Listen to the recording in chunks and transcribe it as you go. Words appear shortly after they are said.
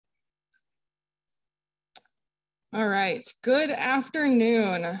All right, good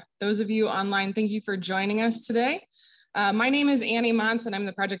afternoon. Those of you online, thank you for joining us today. My name is Annie Montz and I'm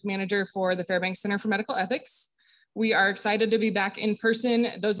the project manager for the Fairbanks Center for Medical Ethics. We are excited to be back in person.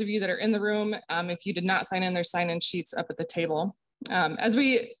 Those of you that are in the room, if you did not sign in, there's sign-in sheets up at the table. As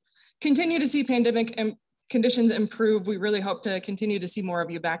we continue to see pandemic conditions improve, we really hope to continue to see more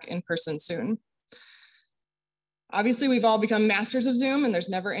of you back in person soon. Obviously, we've all become masters of Zoom and there's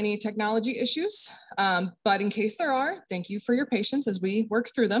never any technology issues, but in case there are, thank you for your patience as we work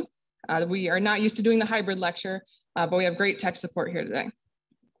through them. We are not used to doing the hybrid lecture, but we have great tech support here today.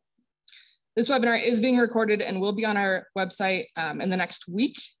 This webinar is being recorded and will be on our website in the next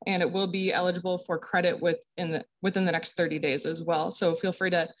week, and it will be eligible for credit within the next 30 days as well. So feel free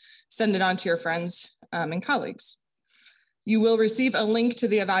to send it on to your friends and colleagues. You will receive a link to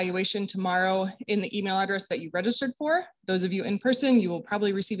the evaluation tomorrow in the email address that you registered for. Those of you in person, you will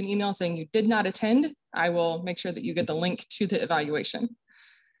probably receive an email saying you did not attend. I will make sure that you get the link to the evaluation.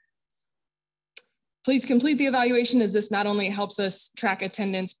 Please complete the evaluation, as this not only helps us track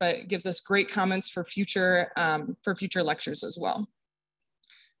attendance, but gives us great comments for future lectures as well.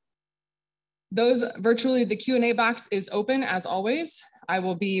 The Q&A box is open as always. I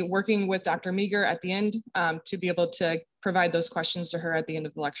will be working with Dr. Meagher at the end to be able to provide those questions to her at the end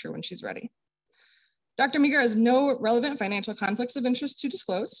of the lecture when she's ready. Dr. Meagher has no relevant financial conflicts of interest to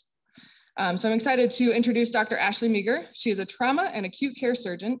disclose. So I'm excited to introduce Dr. Ashley Meagher. She is a trauma and acute care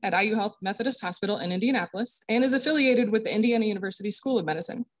surgeon at IU Health Methodist Hospital in Indianapolis and is affiliated with the Indiana University School of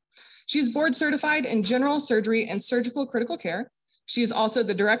Medicine. She is board certified in general surgery and surgical critical care. She is also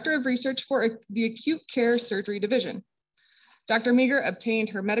the director of research for the acute care surgery division. Dr. Meagher obtained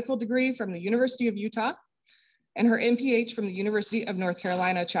her medical degree from the University of Utah and her MPH from the University of North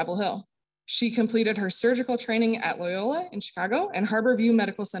Carolina, Chapel Hill. She completed her surgical training at Loyola in Chicago and Harborview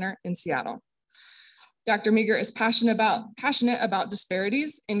Medical Center in Seattle. Dr. Meagher is passionate about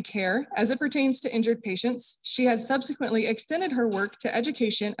disparities in care as it pertains to injured patients. She has subsequently extended her work to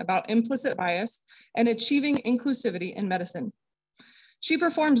education about implicit bias and achieving inclusivity in medicine. She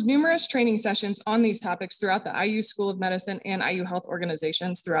performs numerous training sessions on these topics throughout the IU School of Medicine and IU Health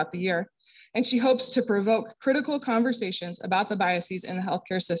organizations throughout the year. And she hopes to provoke critical conversations about the biases in the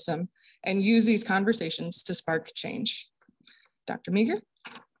healthcare system and use these conversations to spark change. Dr. Meagher.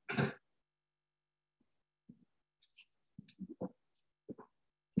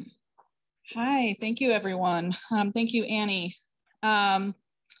 Hi, thank you everyone. Thank you, Annie.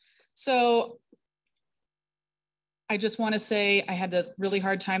 So I just want to say I had a really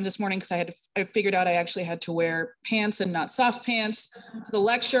hard time this morning because I figured out I actually had to wear pants and not soft pants for the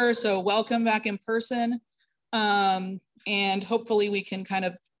lecture. So welcome back in person. And hopefully we can kind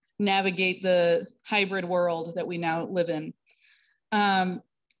of navigate the hybrid world that we now live in.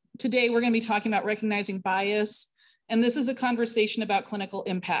 Today we're going to be talking about recognizing bias. And this is a conversation about clinical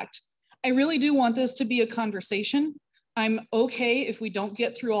impact. I really do want this to be a conversation. I'm okay if we don't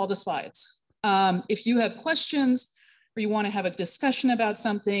get through all the slides. If you have questions, or you want to have a discussion about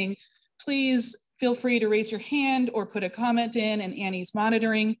something, please feel free to raise your hand or put a comment in, and Annie's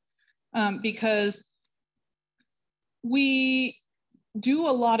monitoring, because we do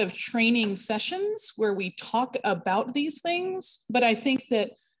a lot of training sessions where we talk about these things, but I think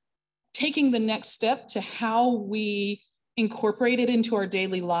that taking the next step to how we incorporate it into our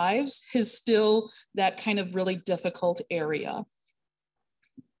daily lives is still that kind of really difficult area.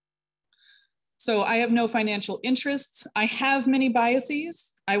 So I have no financial interests. I have many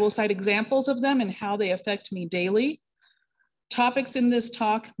biases. I will cite examples of them and how they affect me daily. Topics in this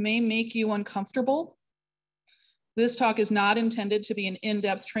talk may make you uncomfortable. This talk is not intended to be an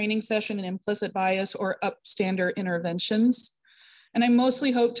in-depth training session in implicit bias or upstander interventions. And I mostly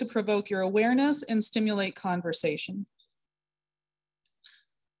hope to provoke your awareness and stimulate conversation.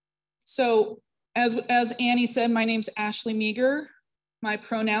 So as Annie said, my name's Ashley Meagher. My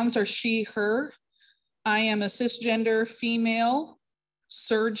pronouns are she, her. I am a cisgender female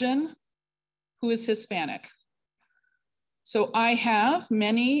surgeon who is Hispanic. So I have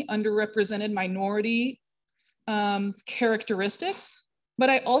many underrepresented minority characteristics, but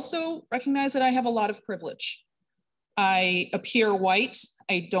I also recognize that I have a lot of privilege. I appear white.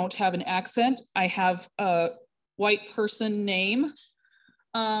 I don't have an accent. I have a white person name.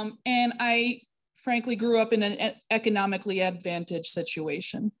 And I frankly grew up in an economically advantaged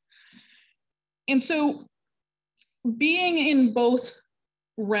situation. And so being in both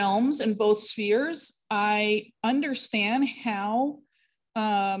realms and both spheres, I understand how,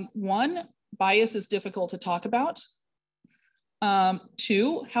 one, bias is difficult to talk about.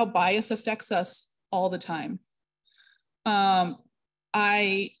 Two, how bias affects us all the time.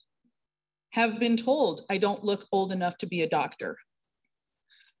 I have been told I don't look old enough to be a doctor.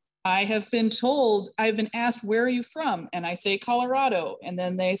 I have been told, I've been asked, where are you from? And I say, Colorado. And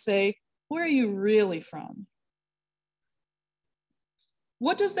then they say, where are you really from?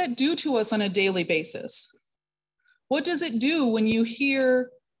 What does that do to us on a daily basis? What does it do when you hear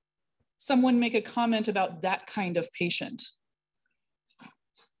someone make a comment about that kind of patient,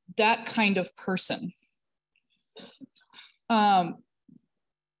 that kind of person?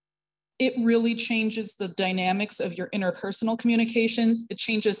 It really changes the dynamics of your interpersonal communications. It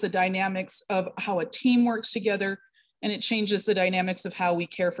changes the dynamics of how a team works together, and it changes the dynamics of how we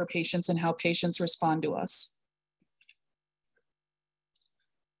care for patients and how patients respond to us.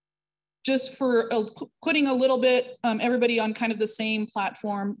 Just for putting a little bit, everybody on kind of the same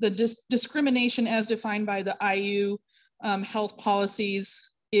platform, the discrimination as defined by the IU health policies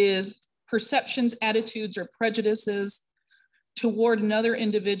is perceptions, attitudes, or prejudices toward another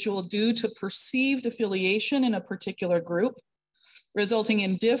individual due to perceived affiliation in a particular group, resulting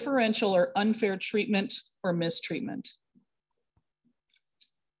in differential or unfair treatment or mistreatment.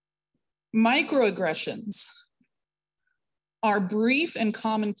 Microaggressions are brief and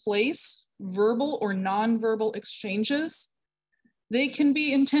commonplace verbal or nonverbal exchanges. They can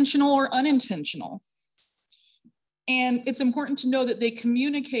be intentional or unintentional. And it's important to know that they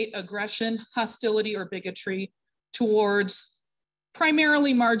communicate aggression, hostility, or bigotry towards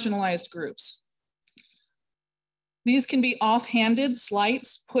primarily marginalized groups. These can be offhanded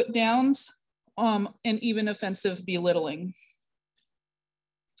slights, put downs, and even offensive belittling.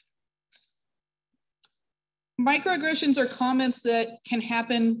 Microaggressions are comments that can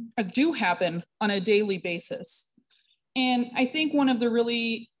happen, or do happen on a daily basis. And I think one of the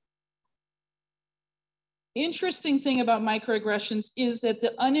really interesting thing about microaggressions is that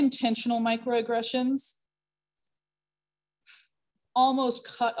the unintentional microaggressions almost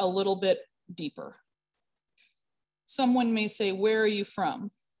cut a little bit deeper. Someone may say, where are you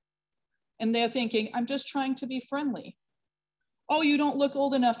from? And they're thinking, I'm just trying to be friendly. Oh, you don't look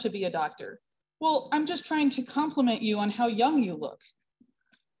old enough to be a doctor. Well, I'm just trying to compliment you on how young you look.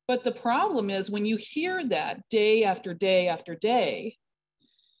 But the problem is when you hear that day after day after day,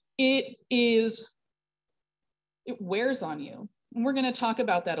 it wears on you. And we're going to talk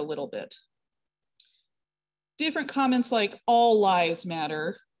about that a little bit. Different comments like all lives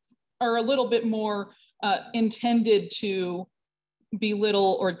matter are a little bit more intended to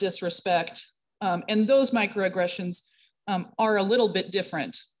belittle or disrespect. And those microaggressions are a little bit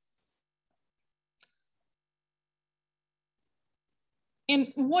different. And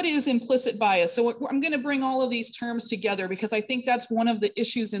what is implicit bias? So I'm going to bring all of these terms together because I think that's one of the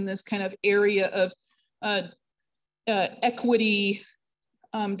issues in this kind of area of equity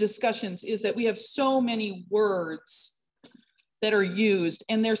discussions is that we have so many words that are used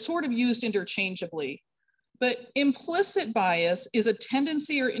and they're sort of used interchangeably. But implicit bias is a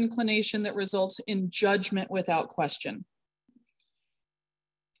tendency or inclination that results in judgment without question.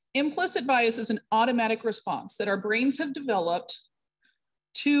 Implicit bias is an automatic response that our brains have developed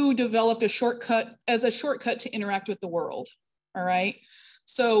to develop a shortcut to interact with the world, all right?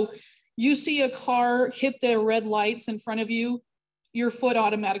 So you see a car hit the red lights in front of you, your foot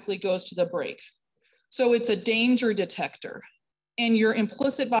automatically goes to the brake. So it's a danger detector. And your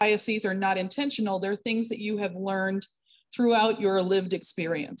implicit biases are not intentional. They're things that you have learned throughout your lived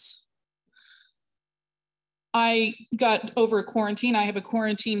experience. I got over quarantine. I have a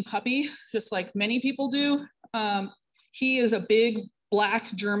quarantine puppy, just like many people do. He is a big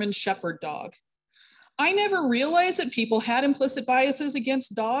black German Shepherd dog. I never realized that people had implicit biases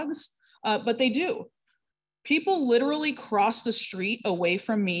against dogs, but they do. People literally cross the street away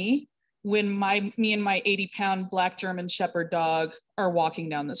from me when me and my 80-pound black German Shepherd dog are walking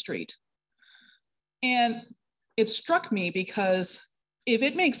down the street. And it struck me because if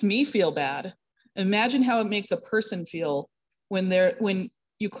it makes me feel bad, imagine how it makes a person feel when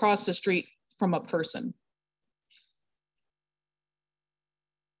you cross the street from a person.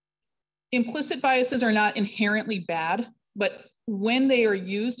 Implicit biases are not inherently bad, but when they are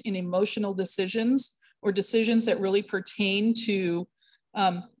used in emotional decisions or decisions that really pertain to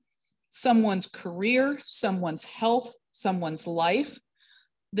someone's career, someone's health, someone's life,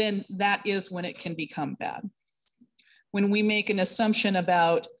 then that is when it can become bad. When we make an assumption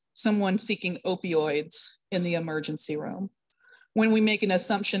about someone seeking opioids in the emergency room, when we make an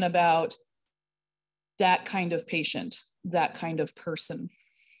assumption about that kind of patient, that kind of person.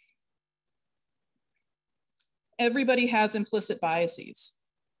 Everybody has implicit biases.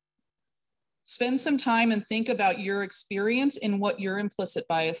 Spend some time and think about your experience and what your implicit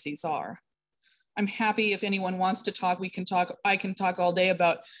biases are. I'm happy if anyone wants to talk, we can talk. I can talk all day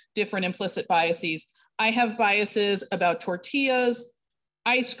about different implicit biases. I have biases about tortillas,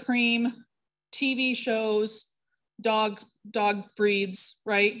 ice cream, TV shows, dog breeds,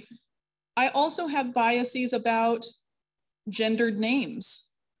 right? I also have biases about gendered names,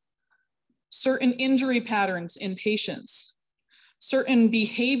 certain injury patterns in patients, certain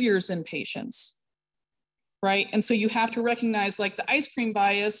behaviors in patients, right? And so you have to recognize, like, the ice cream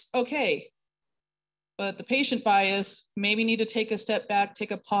bias, okay, but the patient bias, maybe need to take a step back, take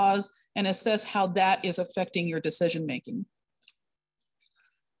a pause, and assess how that is affecting your decision-making.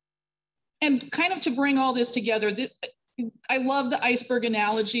 And kind of to bring all this together, I love the iceberg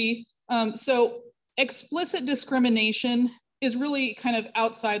analogy. So explicit discrimination is really kind of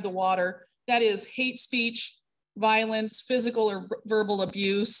outside the water. That is hate speech, violence, physical or verbal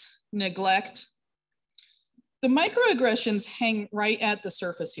abuse, neglect. The microaggressions hang right at the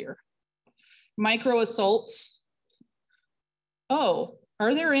surface here. Micro assaults. Oh,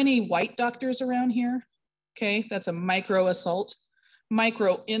 are there any white doctors around here? Okay, that's a micro assault.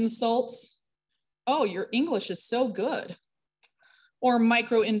 Micro insults. Oh, your English is so good. Or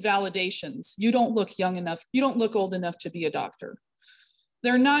micro invalidations. You don't look young enough. You don't look old enough to be a doctor.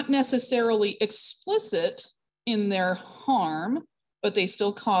 They're not necessarily explicit in their harm, but they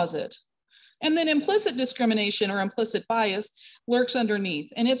still cause it. And then implicit discrimination or implicit bias lurks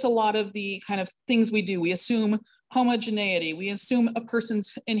underneath. And it's a lot of the kind of things we do. We assume homogeneity. We assume a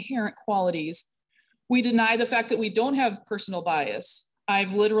person's inherent qualities. We deny the fact that we don't have personal bias.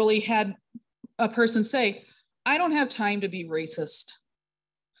 I've literally had a person say, I don't have time to be racist.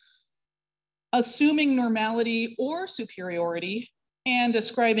 Assuming normality or superiority and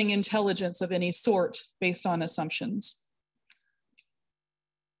ascribing intelligence of any sort based on assumptions.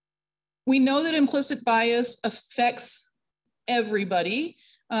 We know that implicit bias affects everybody,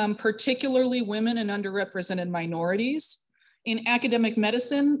 particularly women and underrepresented minorities. In academic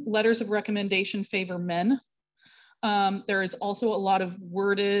medicine, letters of recommendation favor men. There is also a lot of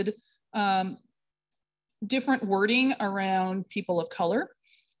worded, different wording around people of color.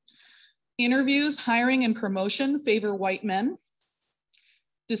 Interviews, hiring, and promotion favor white men.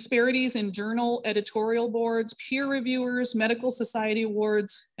 Disparities in journal editorial boards, peer reviewers, medical society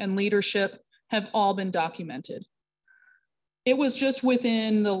awards, and leadership have all been documented. It was just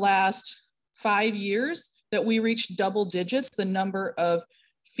within the last 5 years that we reached double digits, the number of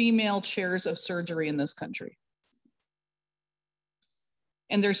female chairs of surgery in this country.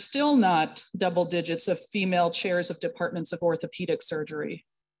 And there's still not double digits of female chairs of departments of orthopedic surgery.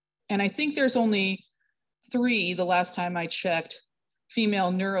 And I think there's only 3, the last time I checked,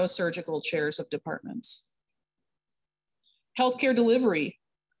 female neurosurgical chairs of departments. Healthcare delivery.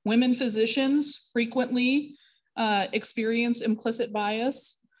 Women physicians frequently experience implicit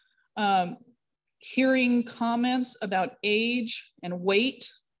bias. Hearing comments about age and weight.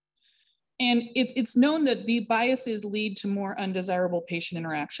 And it's known that the biases lead to more undesirable patient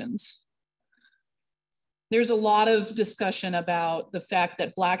interactions. There's a lot of discussion about the fact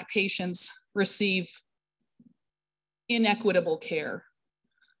that Black patients receive inequitable care.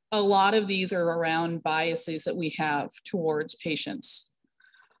 A lot of these are around biases that we have towards patients.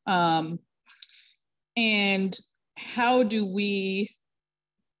 And how do we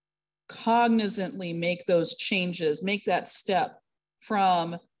cognizantly make those changes, make that step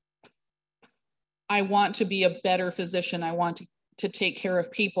from, I want to be a better physician, I want to take care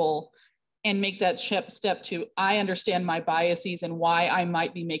of people, and make that step to, I understand my biases and why I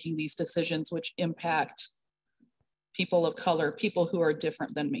might be making these decisions which impact people of color, people who are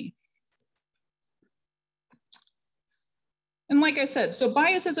different than me. And like I said, so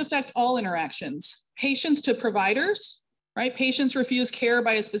biases affect all interactions. Patients to providers, right? Patients refuse care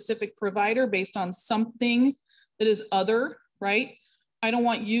by a specific provider based on something that is other, right? I don't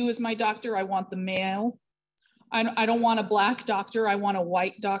want you as my doctor, I want the male. I don't want a Black doctor, I want a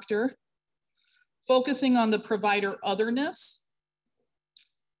white doctor. Focusing on the provider otherness.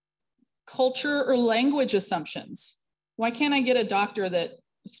 Culture or language assumptions. Why can't I get a doctor that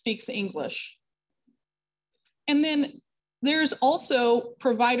speaks English? And then there's also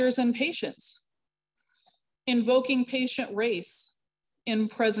providers and patients. Invoking patient race in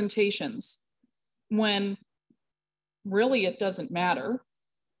presentations when really it doesn't matter.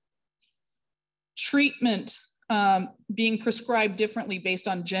 Treatment being prescribed differently based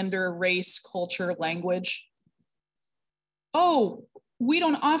on gender, race, culture, language. Oh, we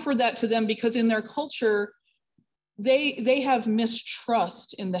don't offer that to them because in their culture, they have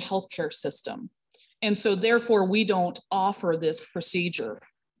mistrust in the healthcare system. And so therefore we don't offer this procedure.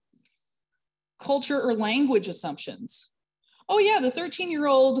 Culture or language assumptions. Oh yeah, the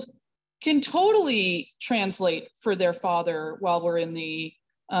 13-year-old can totally translate for their father while we're in the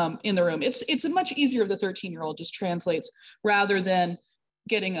room. It's much easier if the 13-year-old just translates rather than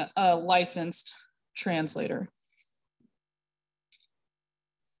getting a licensed translator.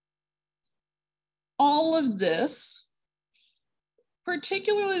 All of this,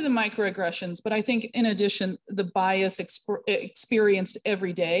 particularly the microaggressions, but I think in addition, the bias experienced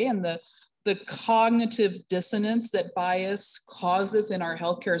every day and the cognitive dissonance that bias causes in our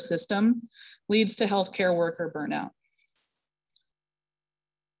healthcare system leads to healthcare worker burnout.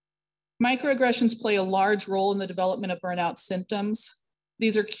 Microaggressions play a large role in the development of burnout symptoms.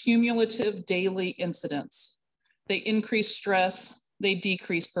 These are cumulative daily incidents. They increase stress, they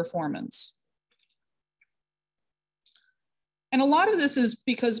decrease performance. And a lot of this is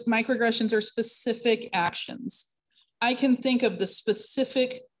because microaggressions are specific actions. I can think of the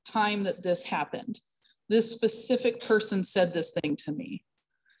specific time that this happened. This specific person said this thing to me.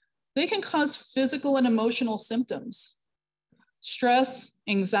 They can cause physical and emotional symptoms. Stress,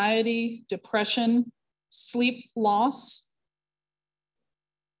 anxiety, depression, sleep loss.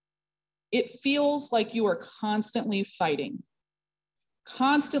 It feels like you are constantly fighting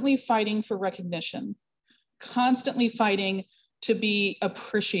for recognition, constantly fighting to be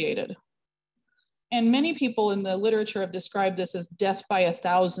appreciated. And many people in the literature have described this as death by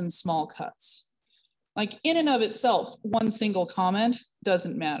 1,000 small cuts. Like in and of itself, one single comment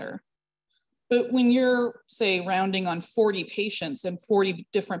doesn't matter. But when you're, say, rounding on 40 patients and 40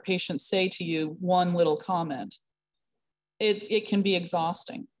 different patients say to you one little comment, it can be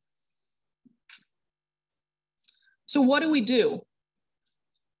exhausting. So what do?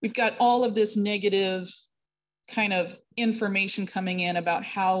 We've got all of this negative kind of information coming in about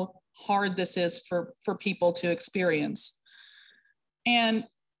how hard this is for people to experience. And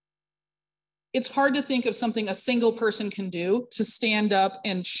it's hard to think of something a single person can do to stand up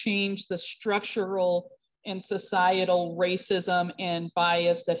and change the structural and societal racism and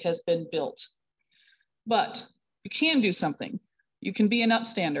bias that has been built. But you can do something. You can be an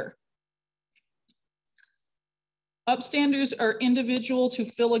upstander. Upstanders are individuals who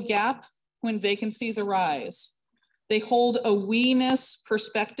fill a gap when vacancies arise. They hold a we-ness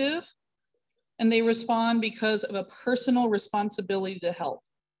perspective, and they respond because of a personal responsibility to help.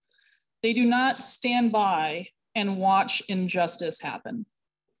 They do not stand by and watch injustice happen.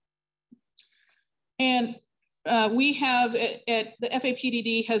 And we have at the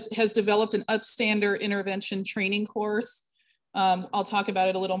FAPDD has developed an upstander intervention training course. I'll talk about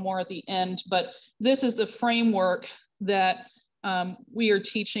it a little more at the end, but this is the framework that we are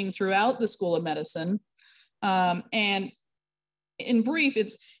teaching throughout the School of Medicine. And in brief,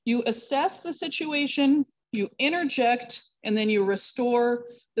 it's you assess the situation, you interject, and then you restore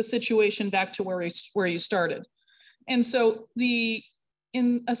the situation back to where you started. And so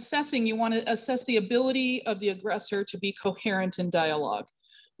in assessing, you want to assess the ability of the aggressor to be coherent in dialogue.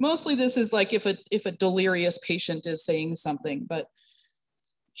 Mostly this is like if a delirious patient is saying something, but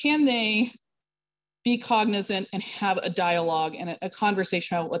can they be cognizant and have a dialogue and a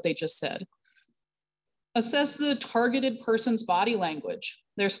conversation about what they just said? Assess the targeted person's body language,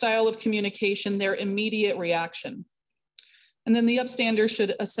 their style of communication, their immediate reaction. And then the upstander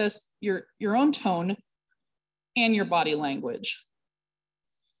should assess your own tone and your body language.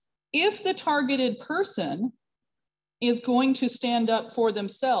 If the targeted person is going to stand up for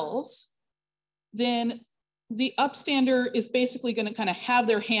themselves, then the upstander is basically going to kind of have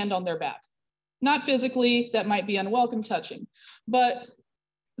their hand on their back. Not physically, that might be unwelcome touching, but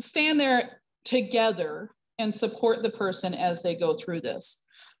stand there together and support the person as they go through this.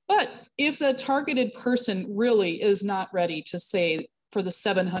 But if the targeted person really is not ready to say for the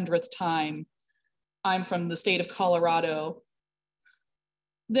 700th time, I'm from the state of Colorado,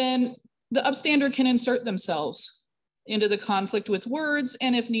 then the upstander can insert themselves into the conflict with words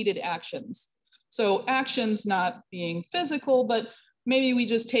and if needed actions. So actions not being physical, but maybe we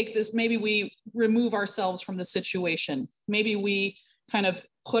just take this, maybe we remove ourselves from the situation. Maybe we kind of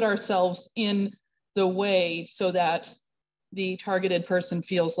put ourselves in the way so that the targeted person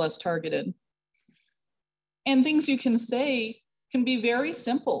feels less targeted. And things you can say can be very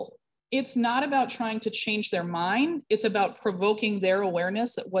simple. It's not about trying to change their mind. It's about provoking their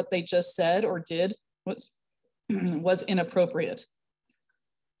awareness that what they just said or did was inappropriate.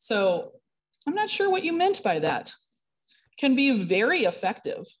 So I'm not sure what you meant by that. Can be very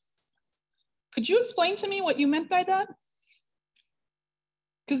effective. Could you explain to me what you meant by that?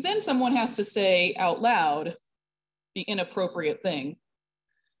 Because then someone has to say out loud the inappropriate thing.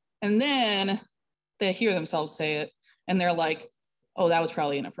 And then they hear themselves say it and they're like, oh, that was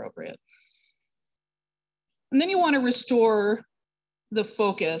probably inappropriate. And then you want to restore the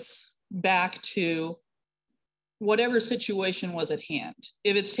focus back to whatever situation was at hand.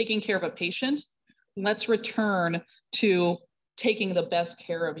 If it's taking care of a patient, let's return to taking the best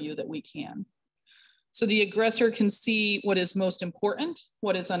care of you that we can. So the aggressor can see what is most important,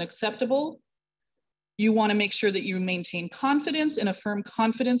 what is unacceptable. You want to make sure that you maintain confidence and affirm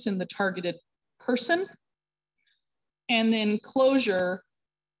confidence in the targeted person. And then closure,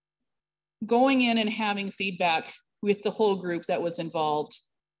 going in and having feedback with the whole group that was involved,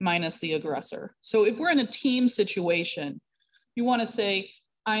 minus the aggressor. So if we're in a team situation, you want to say,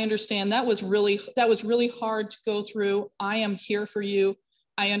 I understand that was really hard to go through. I am here for you.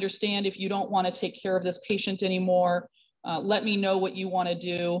 I understand if you don't want to take care of this patient anymore, let me know what you want to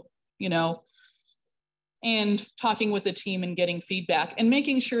do, you know, and talking with the team and getting feedback and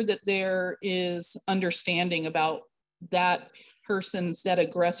making sure that there is understanding about that person's, that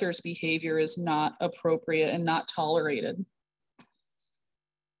aggressor's behavior is not appropriate and not tolerated.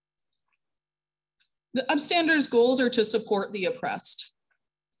 The upstander's goals are to support the oppressed.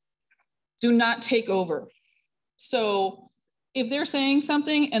 Do not take over. So if they're saying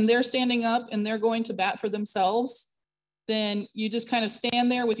something and they're standing up and they're going to bat for themselves, then you just kind of stand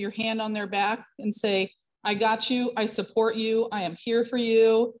there with your hand on their back and say, I got you, I support you, I am here for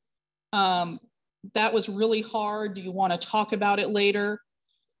you. That was really hard. Do you want to talk about it later?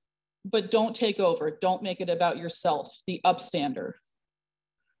 But don't take over. Don't make it about yourself, the upstander.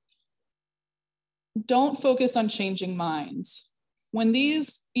 Don't focus on changing minds. When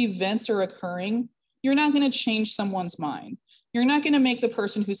these events are occurring, you're not going to change someone's mind. You're not going to make the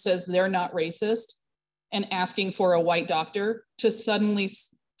person who says they're not racist and asking for a white doctor to suddenly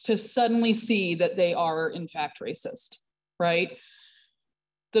see that they are in fact racist, right?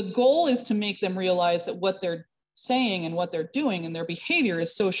 The goal is to make them realize that what they're saying and what they're doing and their behavior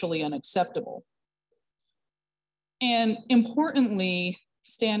is socially unacceptable. And importantly,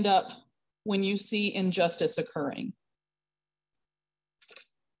 stand up when you see injustice occurring.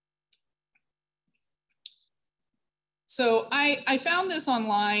 So I found this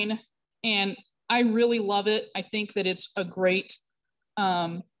online and I really love it. I think that it's a great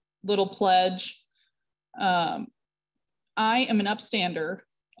little pledge. I am an upstander.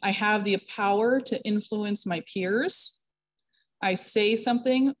 I have the power to influence my peers. I say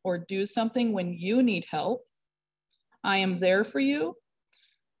something or do something when you need help. I am there for you.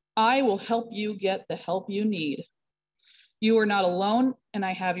 I will help you get the help you need. You are not alone and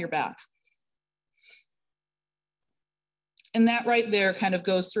I have your back. And that right there kind of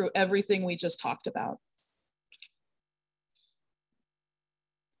goes through everything we just talked about.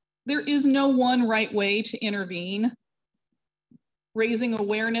 There is no one right way to intervene. Raising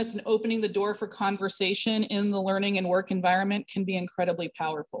awareness and opening the door for conversation in the learning and work environment can be incredibly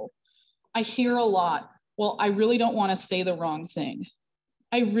powerful. I hear a lot, well, I really don't want to say the wrong thing.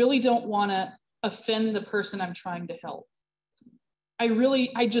 I really don't want to offend the person I'm trying to help.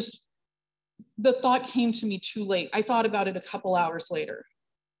 The thought came to me too late. I thought about it a couple hours later.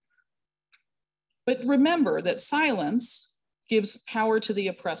 But remember that silence gives power to the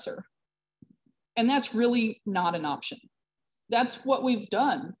oppressor. And that's really not an option. That's what we've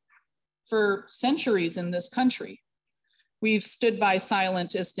done for centuries in this country. We've stood by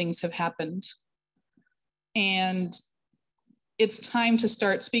silent as things have happened. And it's time to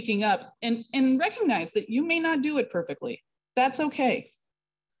start speaking up and recognize that you may not do it perfectly. That's okay.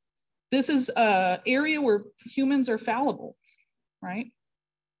 This is an area where humans are fallible, right?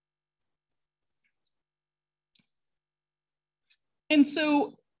 And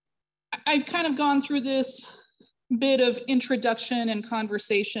so I've kind of gone through this bit of introduction and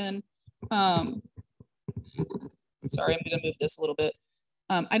conversation. Sorry, I'm gonna move this a little bit.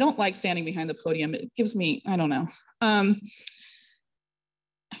 I don't like standing behind the podium. It gives me, I don't know.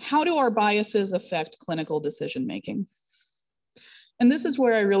 How do our biases affect clinical decision-making? And this is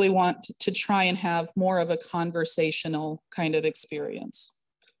where I really want to try and have more of a conversational kind of experience.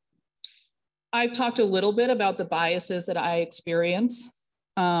 I've talked a little bit about the biases that I experience.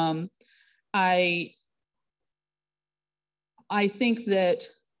 I think that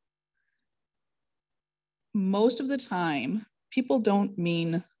most of the time, people don't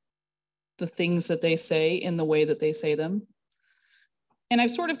mean the things that they say in the way that they say them. And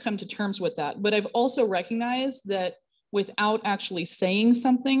I've sort of come to terms with that, but I've also recognized that without actually saying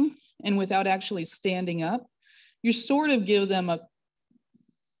something and without actually standing up, you sort of give them a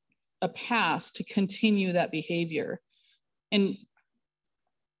pass to continue that behavior. And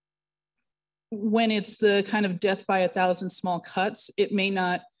when it's the kind of death by 1,000 small cuts, it may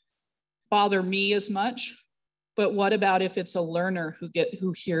not bother me as much, but what about if it's a learner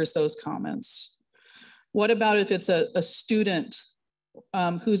who hears those comments? What about if it's a student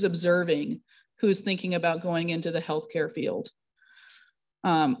who's observing, who's thinking about going into the healthcare field.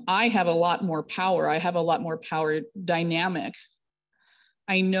 I have a lot more power. I have a lot more power dynamic.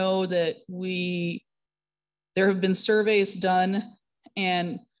 I know that there have been surveys done,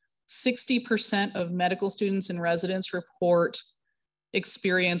 and 60% of medical students and residents report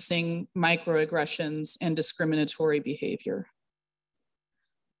experiencing microaggressions and discriminatory behavior.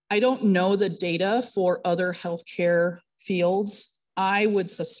 I don't know the data for other healthcare fields. I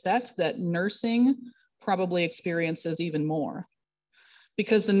would suspect that nursing probably experiences even more,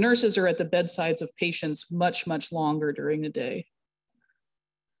 because the nurses are at the bedsides of patients much, much longer during the day.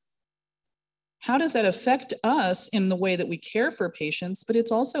 How does that affect us in the way that we care for patients? But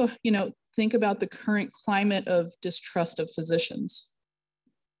it's also, think about the current climate of distrust of physicians.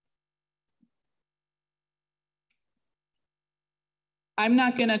 I'm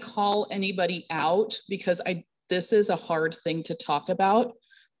not going to call anybody out because this is a hard thing to talk about,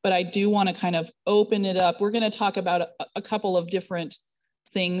 but I do want to kind of open it up. We're going to talk about a couple of different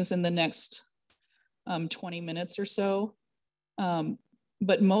things in the next 20 minutes or so.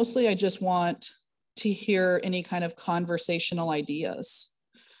 But mostly I just want to hear any kind of conversational ideas.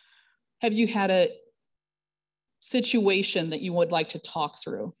 Have you had a situation that you would like to talk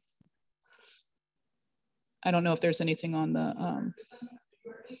through? I don't know if there's anything on the,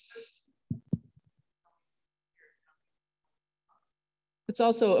 it's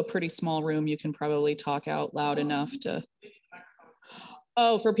also a pretty small room. You can probably talk out loud enough to,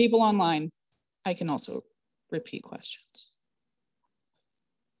 oh, for people online, I can also repeat questions.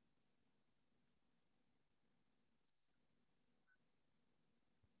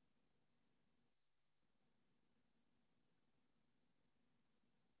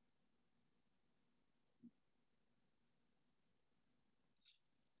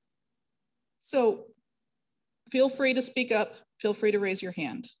 So feel free to speak up. Feel free to raise your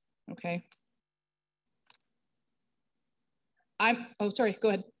hand, okay? Oh, sorry, go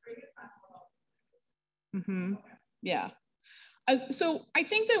ahead. Yeah. So I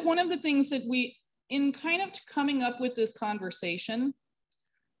think that one of the things that in kind of coming up with this conversation,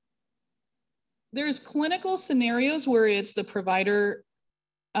 there's clinical scenarios where it's the provider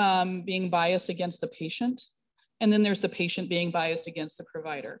being biased against the patient, and then there's the patient being biased against the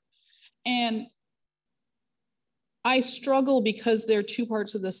provider. And I struggle because they're two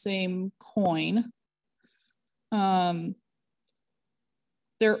parts of the same coin. They're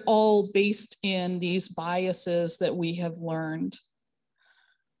all based in these biases that we have learned.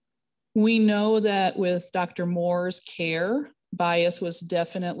 We know that with Dr. Moore's care, bias was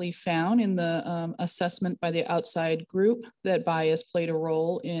definitely found in the assessment by the outside group, that bias played a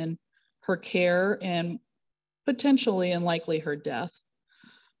role in her care and potentially and likely her death.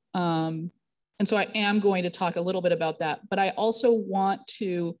 And so I am going to talk a little bit about that, but I also want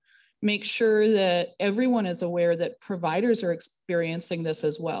to make sure that everyone is aware that providers are experiencing this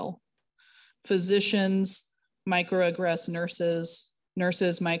as well. Physicians microaggress nurses,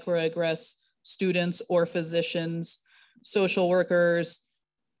 nurses microaggress students or physicians, social workers,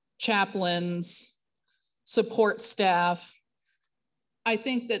 chaplains, support staff. I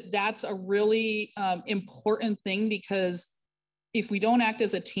think that that's a really important thing, because if we don't act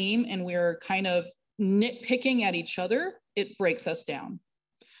as a team and we're kind of nitpicking at each other, it breaks us down.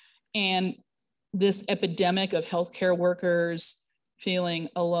 And this epidemic of healthcare workers feeling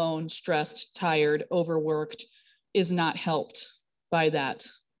alone, stressed, tired, overworked is not helped by that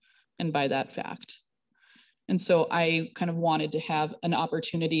and by that fact. And so I kind of wanted to have an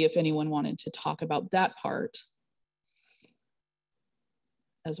opportunity if anyone wanted to talk about that part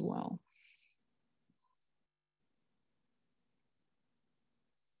as well.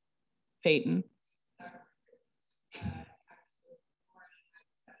 Peyton.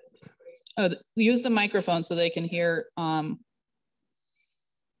 Oh, use the microphone so they can hear.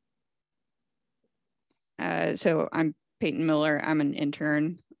 So I'm Peyton Miller. I'm an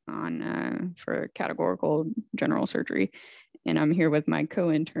intern for categorical general surgery, and I'm here with my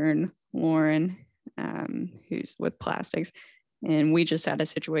co-intern, Lauren, who's with plastics. And we just had a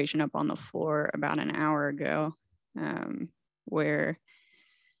situation up on the floor about an hour ago where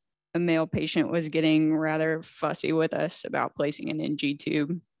a male patient was getting rather fussy with us about placing an NG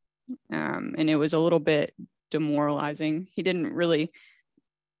tube. And it was a little bit demoralizing. He didn't really,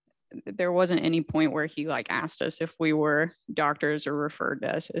 there wasn't any point where he asked us if we were doctors or referred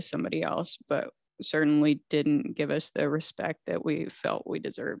to us as somebody else, but certainly didn't give us the respect that we felt we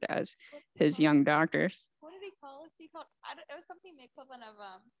deserved as his young doctors. What did he call us? He called, it was something the equivalent of,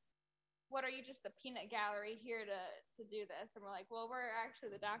 what are you, just the peanut gallery here to do this? And we're like, well, we're actually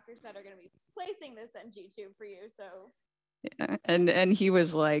the doctors that are going to be placing this NG tube for you. So Yeah. And he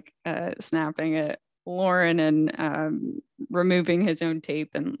was like snapping at Lauren and removing his own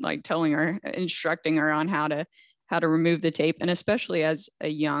tape and like telling her, instructing her on how to remove the tape. And especially as a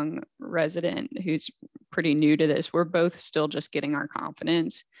young resident who's pretty new to this, we're both still just getting our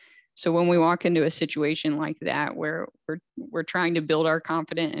confidence. So when we walk into a situation like that, where we're trying to build our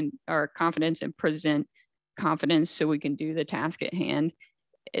confidence and present confidence so we can do the task at hand,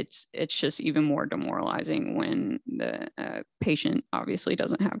 it's just even more demoralizing when the patient obviously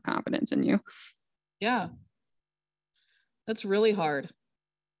doesn't have confidence in you. Yeah, that's really hard.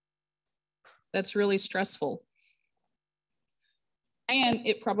 That's really stressful. And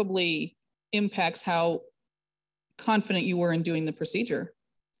it probably impacts how confident you were in doing the procedure,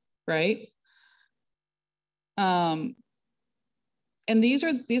 right? And these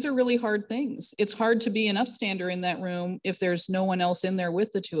are really hard things. It's hard to be an upstander in that room if there's no one else in there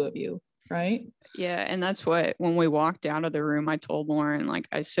with the two of you, right? Yeah, and that's what, when we walked out of the room, I told Lauren, like,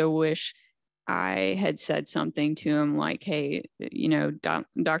 I so wish I had said something to him like, hey, you know,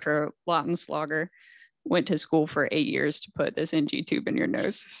 Dr. Lautenschlager went to school for 8 years to put this NG tube in your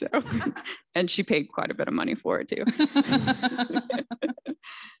nose. So, and she paid quite a bit of money for it too.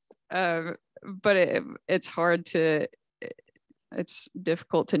 But it's hard to, it's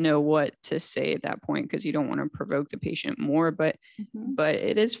difficult to know what to say at that point because you don't want to provoke the patient more, but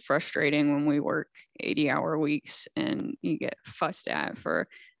it is frustrating when we work 80-hour weeks and you get fussed at for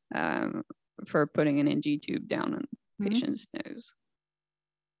putting an NG tube down on a patient's nose.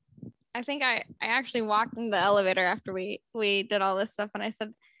 I think I actually walked in the elevator after we did all this stuff, and I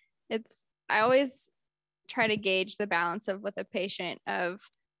said, I always try to gauge the balance of with a patient of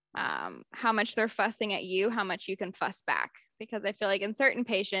how much they're fussing at you, how much you can fuss back, because I feel like in certain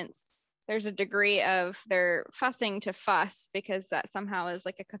patients there's a degree of they're fussing to fuss because that somehow is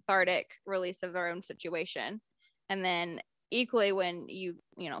like a cathartic release of their own situation, and then equally when you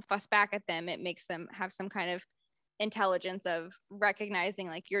fuss back at them, it makes them have some kind of intelligence of recognizing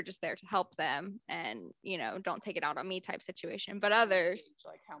like you're just there to help them and don't take it out on me type situation. But others,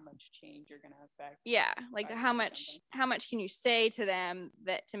 like how much change you're going to affect, like how much can you say to them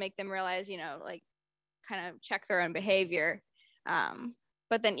that to make them realize like kind of check their own behavior.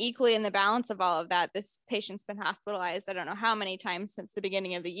 But then equally in the balance of all of that, this patient's been hospitalized I don't know how many times since the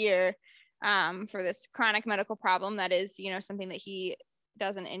beginning of the year for this chronic medical problem that is something that he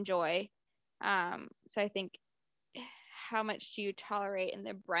doesn't enjoy. So I think, how much do you tolerate in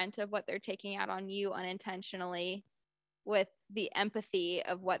the brunt of what they're taking out on you unintentionally with the empathy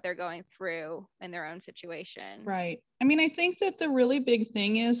of what they're going through in their own situation? Right. I mean, I think that the really big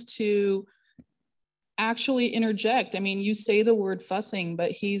thing is to actually interject. I mean, you say the word fussing,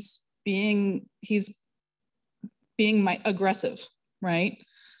 but he's being aggressive, right?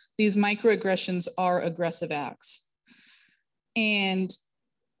 These microaggressions are aggressive acts. And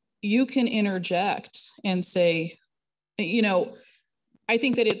you can interject and say, I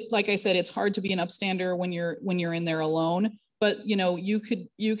think that it's, like I said, it's hard to be an upstander when you're in there alone, but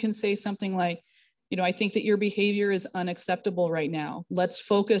you can say something like, I think that your behavior is unacceptable right now. Let's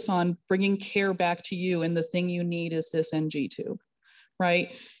focus on bringing care back to you. And the thing you need is this NG tube, right?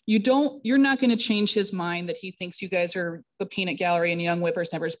 You're not going to change his mind that he thinks you guys are the peanut gallery and young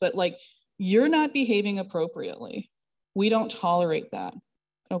whippersnappers, but like, you're not behaving appropriately. We don't tolerate that.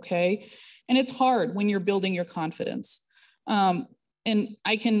 Okay. And it's hard when you're building your confidence. And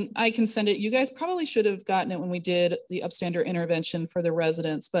I can send it. You guys probably should have gotten it when we did the upstander intervention for the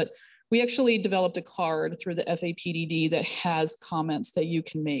residents, but we actually developed a card through the FAPDD that has comments that you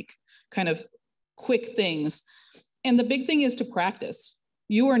can make, kind of quick things. And the big thing is to practice.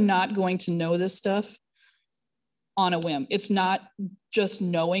 You are not going to know this stuff on a whim. It's not just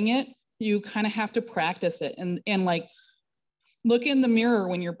knowing it. You kind of have to practice it and like, look in the mirror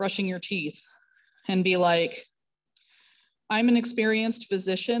when you're brushing your teeth and be like, I'm an experienced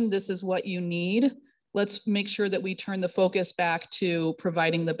physician. This is what you need. Let's make sure that we turn the focus back to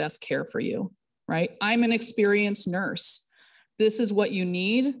providing the best care for you, right? I'm an experienced nurse. This is what you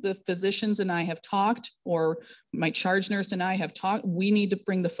need. The physicians and I have talked, or my charge nurse and I have talked. We need to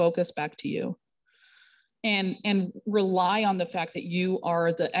bring the focus back to you and rely on the fact that you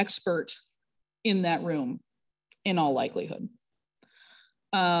are the expert in that room in all likelihood.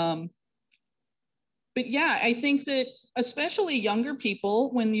 But yeah, I think that especially younger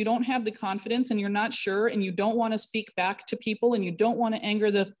people, when you don't have the confidence and you're not sure and you don't want to speak back to people and you don't want to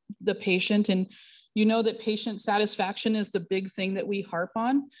anger the patient, and that patient satisfaction is the big thing that we harp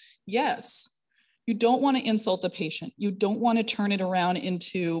on. Yes, you don't want to insult the patient. You don't want to turn it around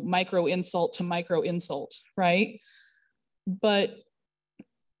into micro insult to micro insult, right? But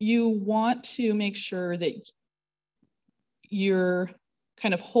you want to make sure that you're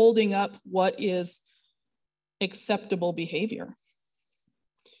kind of holding up what is acceptable behavior.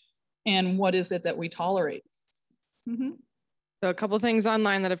 And what is it that we tolerate? Mm-hmm. So a couple of things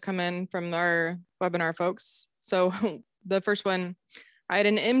online that have come in from our webinar folks. So the first one, I had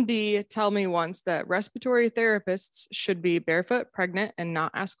an MD tell me once that respiratory therapists should be barefoot, pregnant, and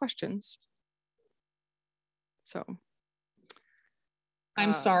not ask questions. So.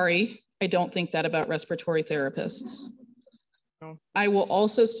 I'm sorry, I don't think that about respiratory therapists. No. I will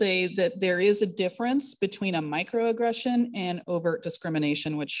also say that there is a difference between a microaggression and overt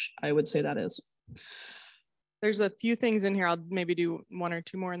discrimination, which I would say that is. There's a few things in here. I'll maybe do one or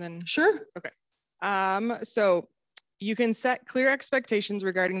two more and then. Sure. Okay. So you can set clear expectations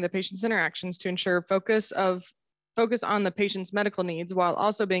regarding the patient's interactions to ensure focus on the patient's medical needs while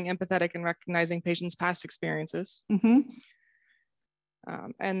also being empathetic and recognizing patients' past experiences. Mm-hmm.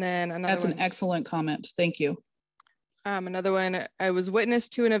 And then another That's an excellent comment. Thank you. Another one, I was witness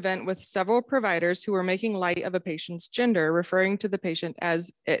to an event with several providers who were making light of a patient's gender, referring to the patient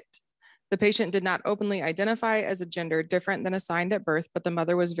as it. The patient did not openly identify as a gender different than assigned at birth, but the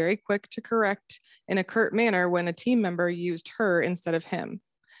mother was very quick to correct in a curt manner when a team member used her instead of him.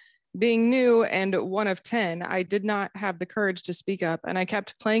 Being new and one of 10, I did not have the courage to speak up, and I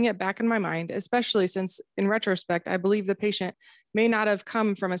kept playing it back in my mind, especially since in retrospect, I believe the patient may not have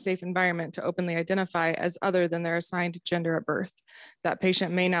come from a safe environment to openly identify as other than their assigned gender at birth. That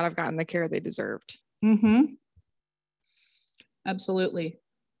patient may not have gotten the care they deserved. Mm-hmm. Absolutely.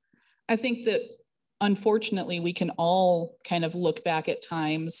 I think that unfortunately, we can all kind of look back at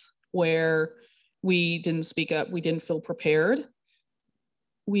times where we didn't speak up, we didn't feel prepared.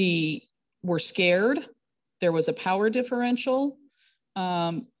 We were scared. There was a power differential.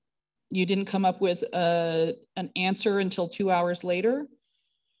 You didn't come up with an answer until 2 hours later.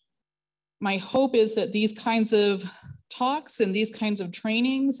 My hope is that these kinds of talks and these kinds of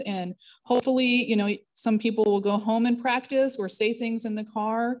trainings, and hopefully, you know, some people will go home and practice or say things in the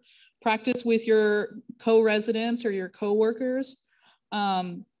car, practice with your co-residents or your co-workers.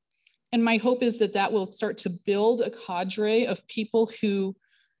 And my hope is that that will start to build a cadre of people who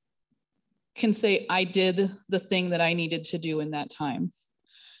can say, I did the thing that I needed to do in that time.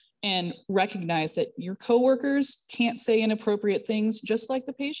 And recognize that your coworkers can't say inappropriate things, just like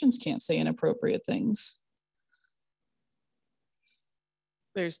the patients can't say inappropriate things.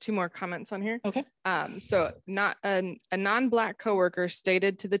 There's two more comments on here. Okay. So not a non-Black coworker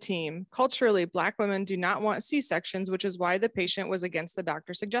stated to the team, culturally, Black women do not want C-sections, which is why the patient was against the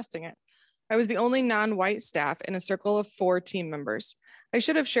doctor suggesting it. I was the only non-white staff in a circle of 4 team members. I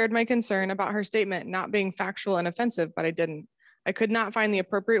should have shared my concern about her statement not being factual and offensive, but I didn't. I could not find the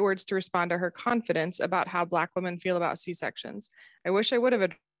appropriate words to respond to her confidence about how Black women feel about C-sections. I wish I would have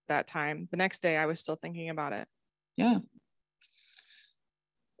at that time. The next day, I was still thinking about it. Yeah.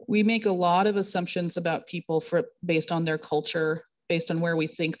 We make a lot of assumptions about people based on their culture, based on where we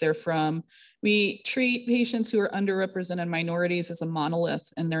think they're from. We treat patients who are underrepresented minorities as a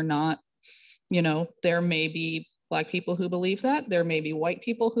monolith, and they're not. You know, there may be Black people who believe that. There may be white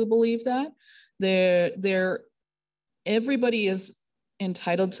people who believe that. Everybody is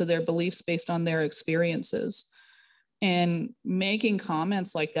entitled to their beliefs based on their experiences. And making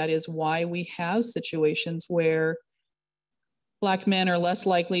comments like that is why we have situations where Black men are less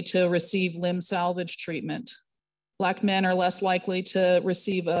likely to receive limb salvage treatment. Black men are less likely to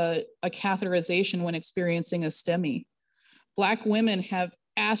receive a catheterization when experiencing a STEMI. Black women have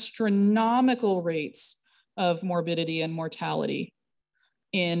astronomical rates of morbidity and mortality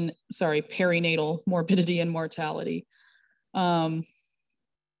perinatal morbidity and mortality. And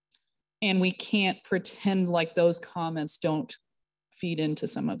we can't pretend like those comments don't feed into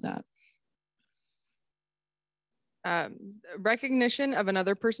some of that. Recognition of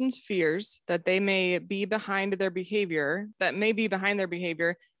another person's fears that may be behind their behavior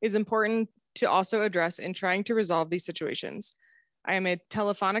is important to also address in trying to resolve these situations. I am a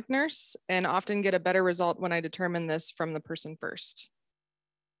telephonic nurse and often get a better result when I determine this from the person first.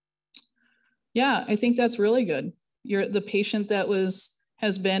 Yeah, I think that's really good. You're the patient that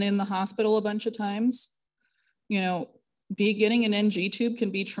has been in the hospital a bunch of times. You know, getting an NG tube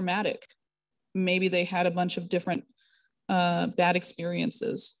can be traumatic. Maybe they had a bunch of different bad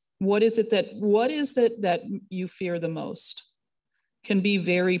experiences. What is it that you fear the most? Can be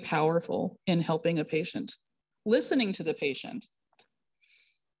very powerful in helping a patient. Listening to the patient.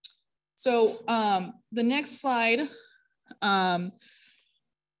 So the next slide, I'm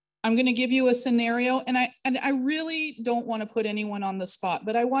going to give you a scenario, and I really don't want to put anyone on the spot,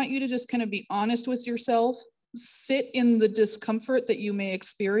 but I want you to just kind of be honest with yourself, sit in the discomfort that you may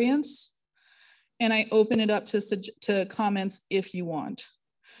experience, and I open it up to comments if you want.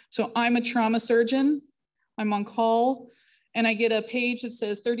 So I'm a trauma surgeon, I'm on call, and I get a page that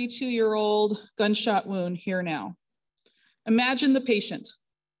says 32-year-old gunshot wound here now. Imagine the patient.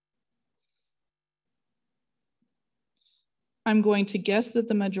 I'm going to guess that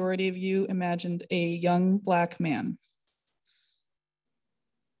the majority of you imagined a young Black man.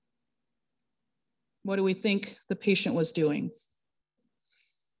 What do we think the patient was doing?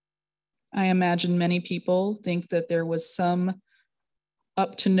 I imagine many people think that there was some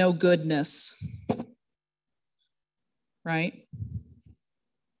up to no goodness, right?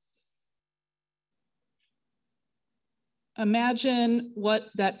 Imagine what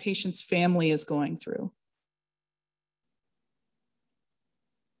that patient's family is going through.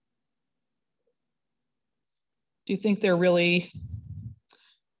 Do you think they're really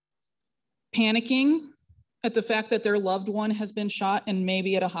panicking at the fact that their loved one has been shot and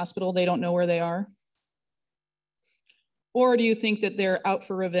maybe at a hospital they don't know where they are? Or do you think that they're out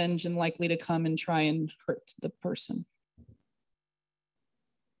for revenge and likely to come and try and hurt the person?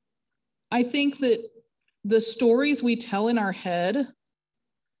 I think that the stories we tell in our head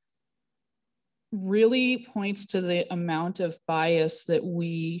really points to the amount of bias that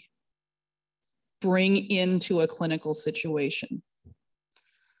we bring into a clinical situation.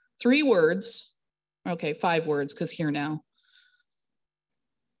 3 words, okay, 5 words, because here now.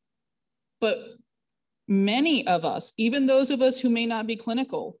 But many of us, even those of us who may not be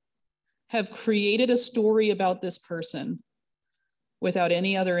clinical, have created a story about this person without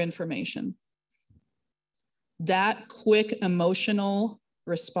any other information. That quick emotional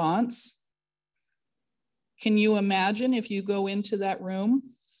response, can you imagine if you go into that room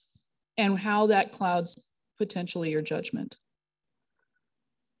and how that clouds potentially your judgment?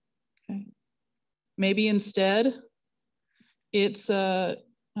 Okay. Maybe instead it's a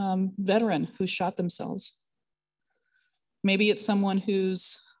veteran who shot themselves. Maybe it's someone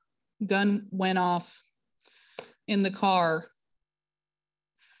whose gun went off in the car,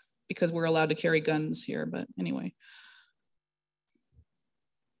 because we're allowed to carry guns here, but anyway.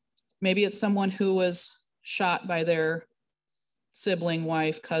 Maybe it's someone who was shot by their sibling,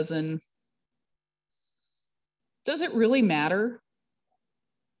 wife, cousin. Does it really matter?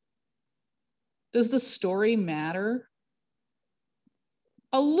 Does the story matter?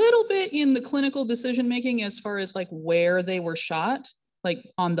 A little bit in the clinical decision making as far as like where they were shot, like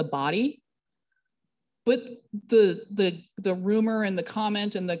on the body. But the rumor and the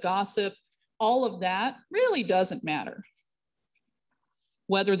comment and the gossip, all of that really doesn't matter.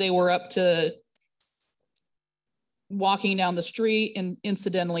 Whether they were up to walking down the street and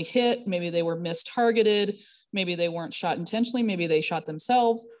incidentally hit, maybe they were mistargeted, maybe they weren't shot intentionally, maybe they shot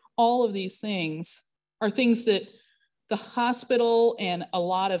themselves. All of these things are things that the hospital and a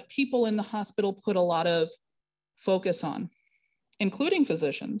lot of people in the hospital put a lot of focus on, including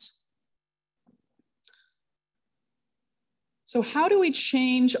physicians. So how do we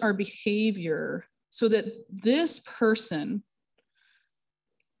change our behavior so that this person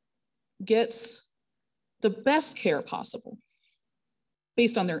gets the best care possible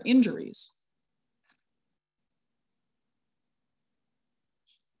based on their injuries?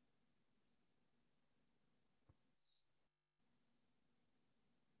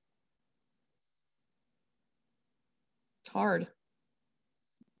 It's hard.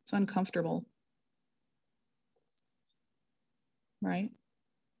 It's uncomfortable. Right?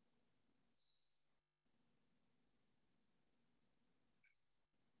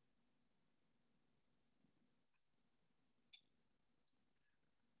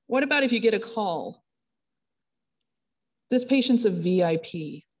 What about if you get a call? This patient's a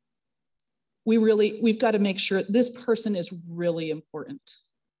VIP. We've got to make sure this person is really important.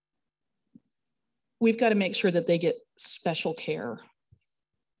 We've got to make sure that they get special care.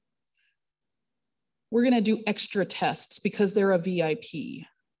 We're going to do extra tests because they're a VIP.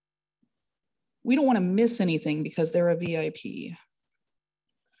 We don't want to miss anything because they're a VIP.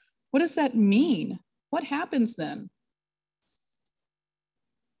 What does that mean? What happens then?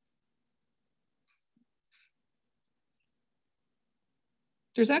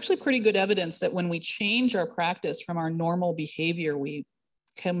 There's actually pretty good evidence that when we change our practice from our normal behavior, we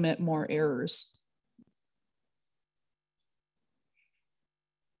commit more errors.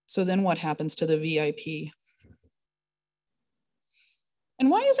 So then what happens to the VIP? And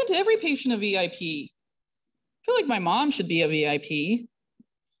why isn't every patient a VIP? I feel like my mom should be a VIP.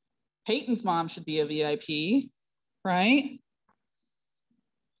 Peyton's mom should be a VIP, right?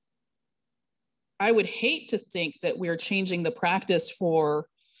 I would hate to think that we're changing the practice for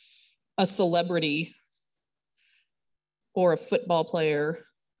a celebrity or a football player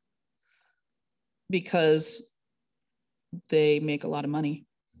because they make a lot of money.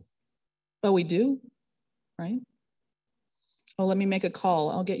 But we do, right? Oh, let me make a call.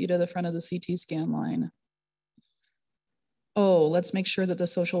 I'll get you to the front of the CT scan line. Oh, let's make sure that the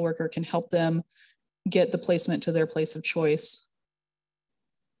social worker can help them get the placement to their place of choice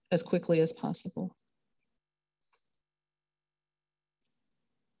as quickly as possible.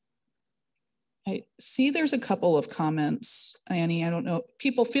 I see there's a couple of comments, Annie. I don't know.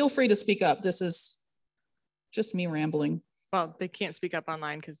 People, feel free to speak up. This is just me rambling. Well, they can't speak up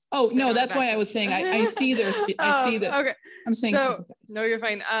online because. Oh no, that's why I was saying I see their. I see that. Okay. I'm saying. So no, you're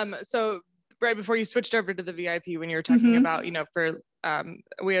fine. So right before you switched over to the VIP, when you were talking about, you know, for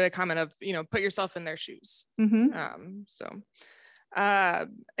we had a comment of, you know, put yourself in their shoes. And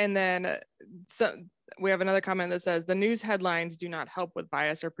then so we have another comment that says the news headlines do not help with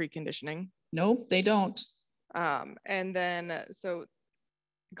bias or preconditioning. Nope, they don't. And then so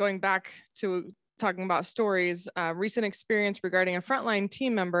going back to talking about stories, recent experience regarding a frontline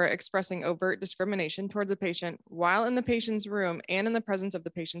team member expressing overt discrimination towards a patient while in the patient's room and in the presence of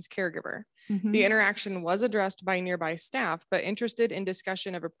the patient's caregiver. The interaction was addressed by nearby staff, but interested in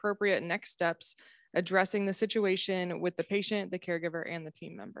discussion of appropriate next steps addressing the situation with the patient, the caregiver, and the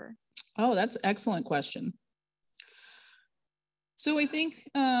team member. Oh, that's an excellent question. So I think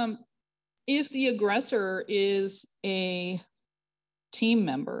if the aggressor is a team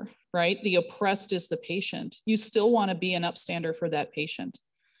member, right? The oppressed is the patient. You still want to be an upstander for that patient.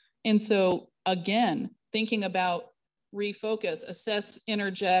 And so again, thinking about refocus, assess,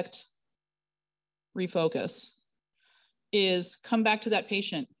 interject, refocus is come back to that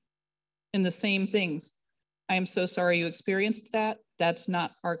patient in the same things. I am so sorry you experienced that. That's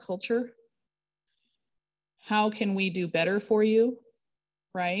not our culture. How can we do better for you,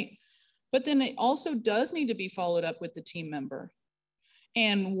 right? But then it also does need to be followed up with the team member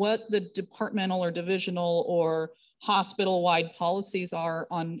and what the departmental or divisional or hospital-wide policies are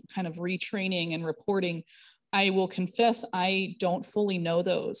on kind of retraining and reporting. I will confess, I don't fully know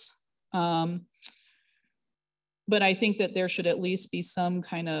those. But I think that there should at least be some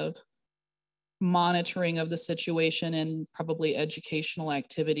kind of monitoring of the situation and probably educational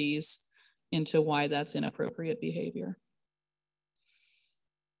activities into why that's inappropriate behavior.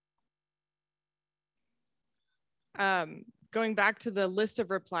 Going back to the list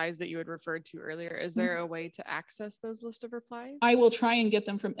of replies that you had referred to earlier, is there a way to access those list of replies? I will try and get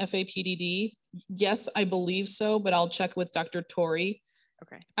them from FAPDD. Yes, I believe so, but I'll check with Dr. Torrey.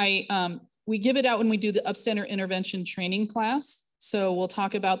 Okay. We give it out when we do the upstander intervention training class. So we'll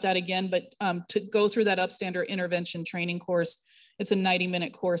talk about that again, but to go through that upstander intervention training course, it's a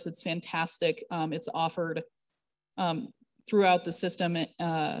 90-minute course. It's fantastic. It's offered throughout the system.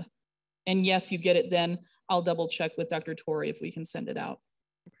 And yes, you get it then. I'll double check with Dr. Torrey if we can send it out.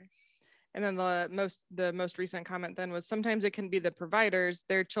 Okay. And then the most recent comment then was sometimes it can be the providers,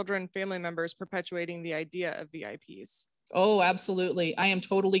 their children, family members perpetuating the idea of VIPs. Oh, absolutely. I am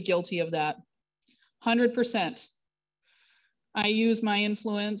totally guilty of that. 100%. I use my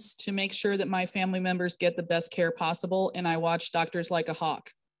influence to make sure that my family members get the best care possible, and I watch doctors like a hawk.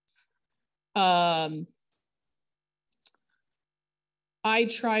 I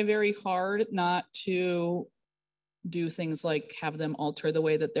try very hard not to do things like have them alter the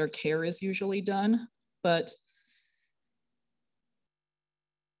way that their care is usually done, and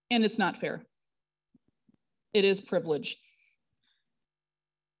it's not fair. It is privilege.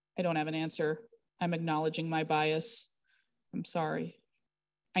 I don't have an answer. I'm acknowledging my bias. I'm sorry.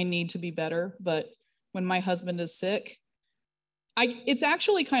 I need to be better, but when my husband is sick, it's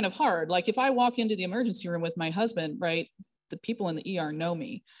actually kind of hard. Like if I walk into the emergency room with my husband, right? The people in the ER know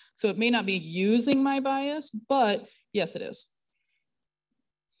me. So it may not be using my bias, but yes, it is.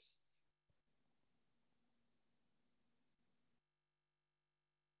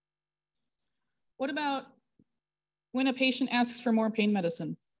 What about when a patient asks for more pain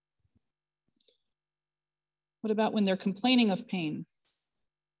medicine? What about when they're complaining of pain?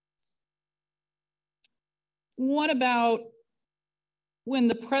 What about when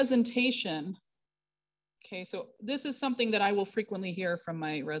the presentation, okay, so this is something that I will frequently hear from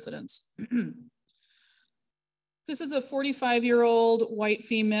my residents. This is a 45-year-old white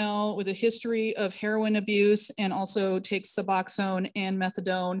female with a history of heroin abuse and also takes Suboxone and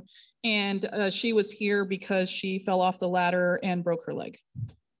methadone. And she was here because she fell off the ladder and broke her leg.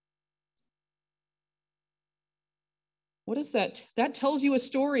 What is that? That tells you a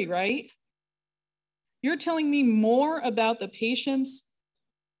story, right? You're telling me more about the patient's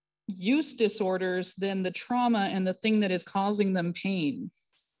use disorders than the trauma and the thing that is causing them pain.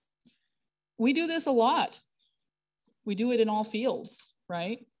 We do this a lot. We do it in all fields,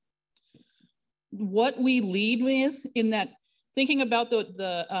 right? what we lead with in that, thinking about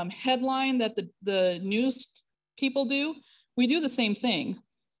the headline that the news people do, we do the same thing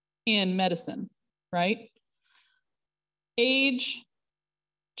in medicine, right? Age,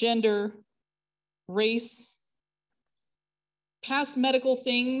 gender, race, past medical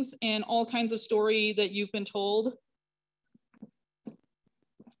things, and all kinds of story that you've been told.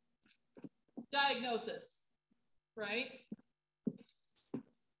 Diagnosis, right?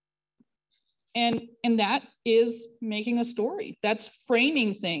 And that is making a story. That's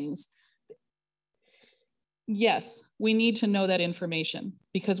framing things. Yes, we need to know that information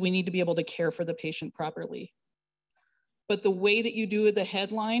because we need to be able to care for the patient properly. But the way that you do the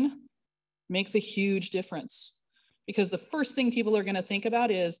headline makes a huge difference, because the first thing people are going to think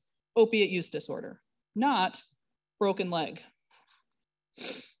about is opiate use disorder, not broken leg.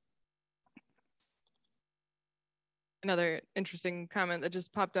 Another interesting comment that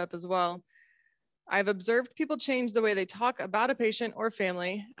just popped up as well. I've observed people change the way they talk about a patient or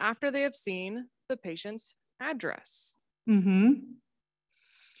family after they have seen the patient's address. Mm-hmm.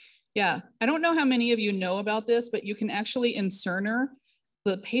 Yeah, I don't know how many of you know about this, but you can actually in Cerner,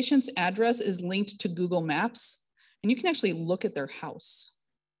 the patient's address is linked to Google Maps, and you can actually look at their house.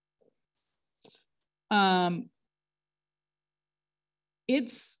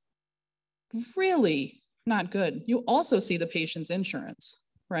 It's really not good. You also see the patient's insurance,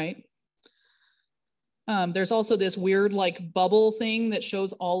 right? There's also this weird like bubble thing that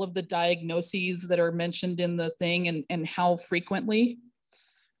shows all of the diagnoses that are mentioned in the thing and how frequently.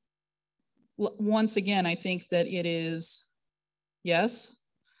 Once again, I think that it is, yes,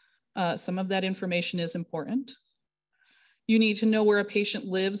 some of that information is important. You need to know where a patient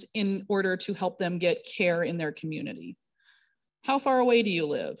lives in order to help them get care in their community. How far away do you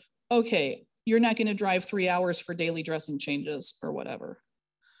live? Okay, you're not going to drive 3 hours for daily dressing changes or whatever.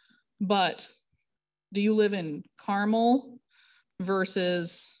 But do you live in Carmel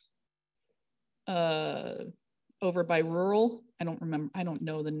versus over by rural? I don't remember. I don't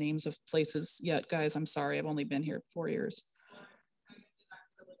know the names of places yet, guys. I'm sorry. I've only been here 4 years.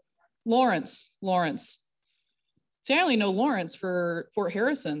 Lawrence. See, I only know Lawrence for Fort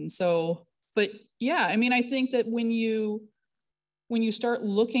Harrison. So, but yeah, I mean, I think that when you start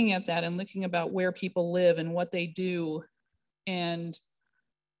looking at that and looking about where people live and what they do and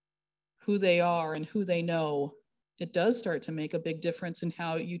who they are and who they know, it does start to make a big difference in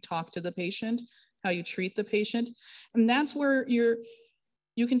how you talk to the patient, how you treat the patient. And that's where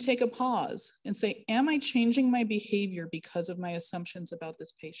you can take a pause and say, am I changing my behavior because of my assumptions about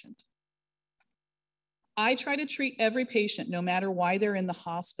this patient? I try to treat every patient, no matter why they're in the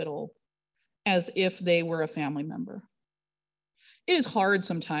hospital, as if they were a family member. It is hard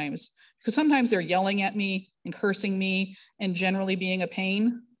sometimes because sometimes they're yelling at me and cursing me and generally being a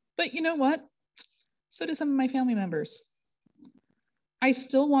pain. But you know what? So do some of my family members. I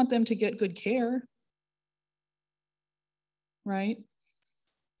still want them to get good care, right?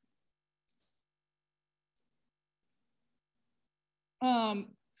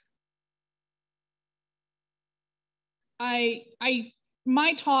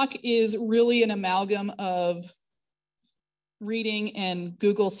 My talk is really an amalgam of reading and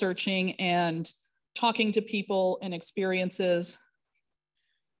Google searching and talking to people and experiences.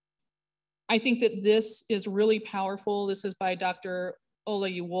 I think that this is really powerful. This is by Dr.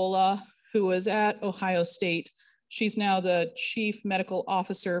 Olayiwola, who was at Ohio State. She's now the chief medical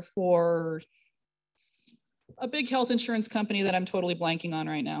officer for a big health insurance company that I'm totally blanking on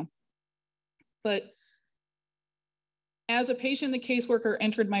right now. But as a patient, the caseworker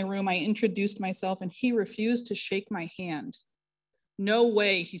entered my room, I introduced myself and he refused to shake my hand. No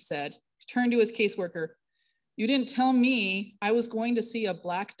way, he said. He turned to his caseworker. You didn't tell me I was going to see a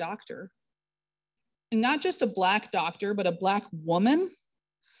Black doctor. And not just a Black doctor, but a Black woman.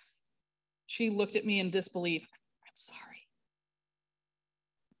 She looked at me in disbelief. I'm sorry.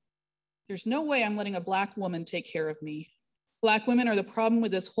 There's no way I'm letting a Black woman take care of me. Black women are the problem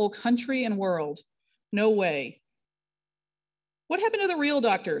with this whole country and world. No way. What happened to the real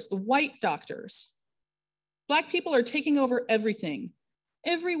doctors, the white doctors? Black people are taking over everything.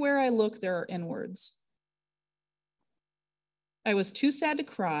 Everywhere I look, there are N-words. I was too sad to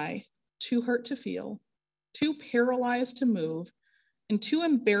cry, too hurt to feel, too paralyzed to move, and too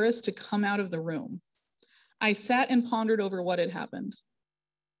embarrassed to come out of the room. I sat and pondered over what had happened.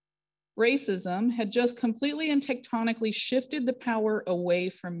 Racism had just completely and tectonically shifted the power away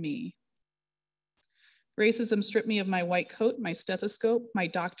from me. Racism stripped me of my white coat, my stethoscope, my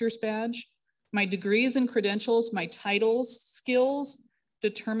doctor's badge, my degrees and credentials, my titles, skills,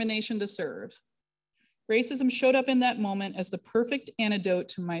 determination to serve. Racism showed up in that moment as the perfect antidote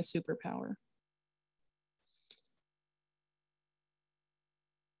to my superpower.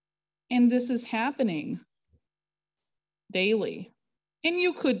 And this is happening daily. And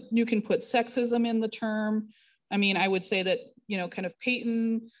you can put sexism in the term. I mean, I would say that, you know, kind of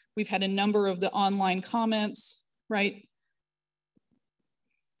Peyton, we've had a number of the online comments, right?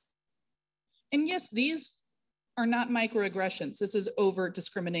 And yes, these are not microaggressions. This is overt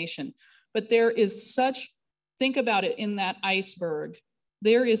discrimination, but there is such, think about it in that iceberg.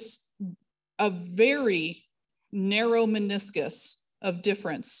 There is a very narrow meniscus of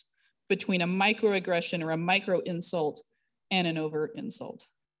difference between a microaggression or a micro insult and an overt insult.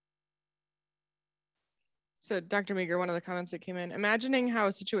 So Dr. Meagher, one of the comments that came in, imagining how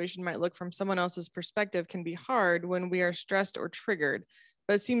a situation might look from someone else's perspective can be hard when we are stressed or triggered,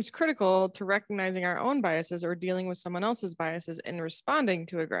 but it seems critical to recognizing our own biases or dealing with someone else's biases in responding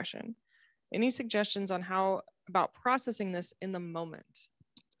to aggression. Any suggestions on how about processing this in the moment?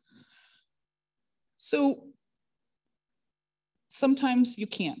 So sometimes you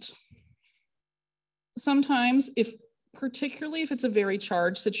can't. Sometimes, particularly if it's a very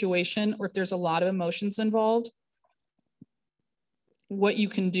charged situation or if there's a lot of emotions involved, what you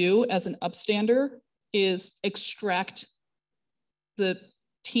can do as an upstander is extract the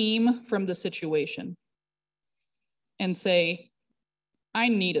team from the situation and say, I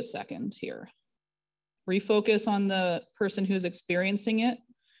need a second here. Refocus on the person who's experiencing it.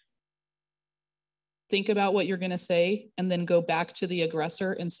 Think about what you're going to say, and then go back to the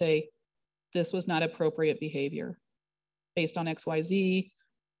aggressor and say, this was not appropriate behavior based on XYZ,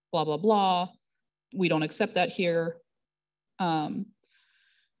 blah, blah, blah. We don't accept that here. It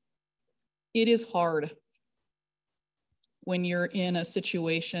is hard when you're in a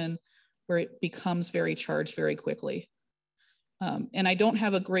situation where it becomes very charged very quickly. And I don't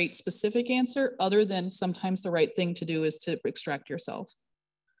have a great specific answer other than sometimes the right thing to do is to extract yourself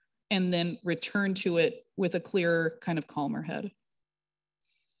and then return to it with a clearer, kind of calmer head.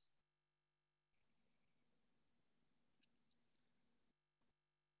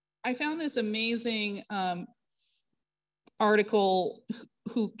 I found this amazing article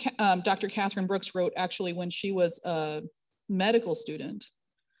who Dr. Catherine Brooks wrote actually when she was a medical student,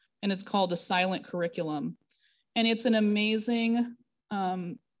 and it's called A Silent Curriculum. And it's an amazing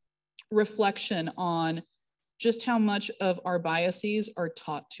reflection on just how much of our biases are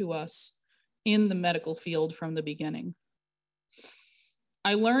taught to us in the medical field from the beginning.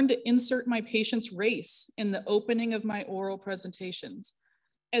 I learned to insert my patient's race in the opening of my oral presentations,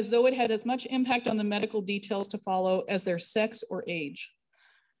 as though it had as much impact on the medical details to follow as their sex or age.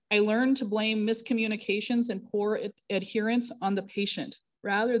 I learned to blame miscommunications and poor adherence on the patient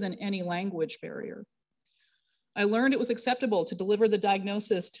rather than any language barrier. I learned it was acceptable to deliver the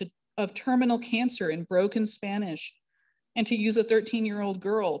diagnosis of terminal cancer in broken Spanish and to use a 13-year-old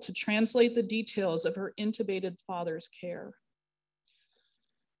girl to translate the details of her intubated father's care.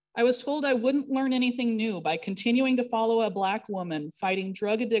 I was told I wouldn't learn anything new by continuing to follow a Black woman fighting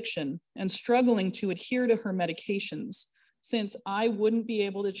drug addiction and struggling to adhere to her medications, since I wouldn't be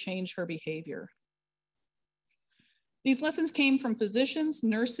able to change her behavior. These lessons came from physicians,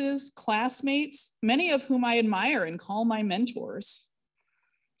 nurses, classmates, many of whom I admire and call my mentors.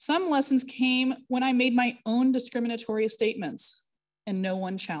 Some lessons came when I made my own discriminatory statements and no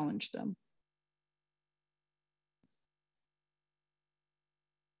one challenged them.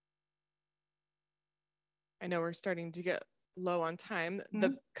 I know we're starting to get low on time.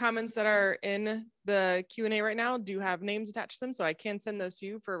 The comments that are in the Q&A right now do have names attached to them, so I can send those to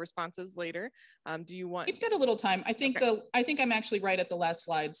you for responses later. Do you want? We've got a little time. I think okay. I think I'm actually right at the last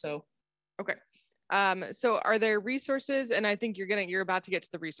slide. So okay. So are there resources? And I think you're about to get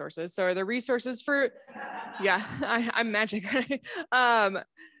to the resources. So are there resources for? Yeah, I'm magic.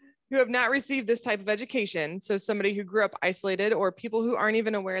 Who have not received this type of education. So somebody who grew up isolated, or people who aren't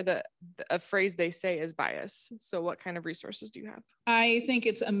even aware that a phrase they say is bias. So what kind of resources do you have? I think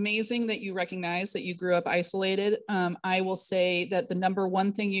it's amazing that you recognize that you grew up isolated. I will say that the number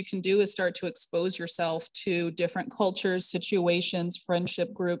one thing you can do is start to expose yourself to different cultures, situations,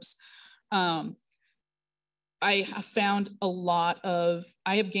 friendship groups. I have gained a lot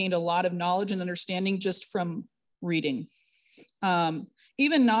of knowledge and understanding just from reading.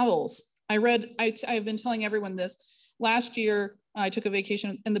 Even novels. I've been telling everyone this. Last year, I took a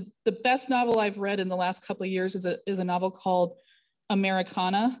vacation, and the best novel I've read in the last couple of years is a novel called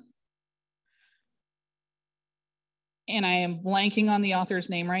Americana. And I am blanking on the author's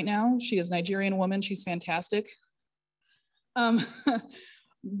name right now. She is a Nigerian woman. She's fantastic. But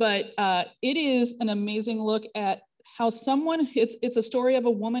it is an amazing look at how it's a story of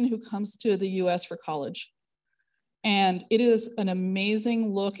a woman who comes to the US for college. And it is an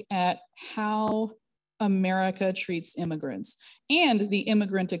amazing look at how America treats immigrants and the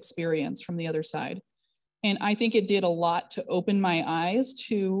immigrant experience from the other side. And I think it did a lot to open my eyes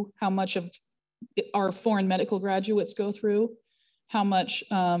to how much of our foreign medical graduates go through, how much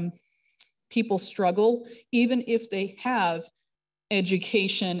people struggle, even if they have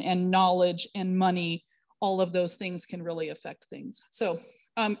education and knowledge and money. All of those things can really affect things. So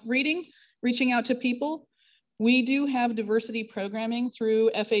reaching out to people. We do have diversity programming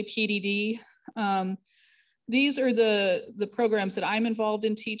through FAPDD. These are the programs that I'm involved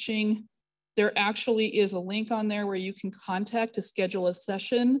in teaching. There actually is a link on there where you can contact to schedule a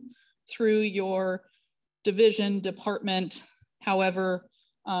session through your division, department, however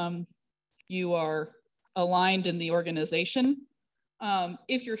you are aligned in the organization.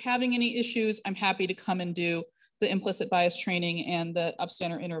 If you're having any issues, I'm happy to come and do the implicit bias training and the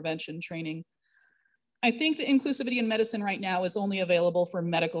upstander intervention training. I think the inclusivity in medicine right now is only available for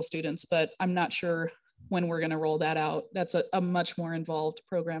medical students, but I'm not sure when we're going to roll that out. That's a much more involved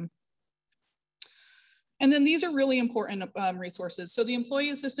program. And then these are really important resources. So the Employee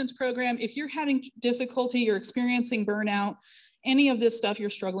Assistance Program, if you're having difficulty, you're experiencing burnout, any of this stuff you're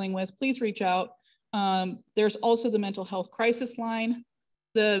struggling with, please reach out. There's also the Mental Health Crisis Line,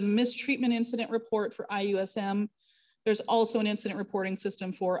 the Mistreatment Incident Report for IUSM. There's also an incident reporting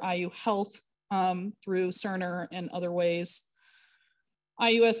system for IU Health through Cerner and other ways.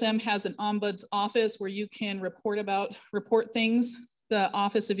 IUSM has an ombuds office where you can report things. The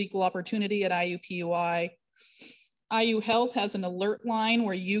Office of Equal Opportunity at IUPUI. IU Health has an alert line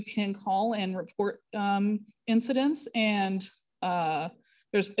where you can call and report incidents, and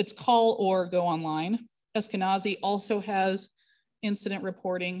it's call or go online. Eskenazi also has incident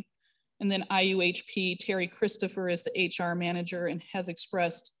reporting. And then IUHP, Terry Christopher is the HR manager and has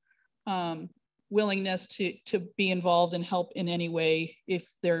expressed willingness to be involved and help in any way if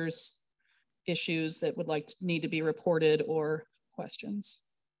there's issues that need to be reported or questions.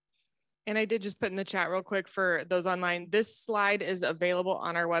 And I did just put in the chat real quick for those online. This slide is available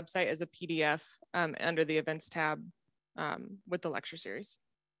on our website as a PDF under the events tab with the lecture series.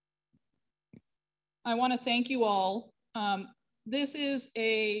 I want to thank you all. This is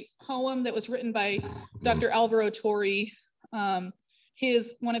a poem that was written by Dr. Alvaro Torre,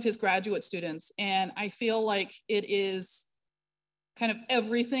 one of his graduate students. And I feel like it is kind of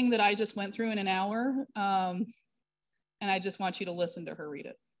everything that I just went through in an hour. And I just want you to listen to her read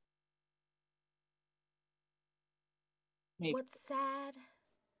it. Maybe. What's sad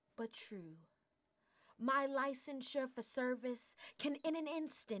but true? My licensure for service can in an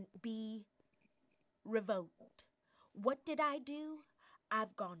instant be revoked. What did I do?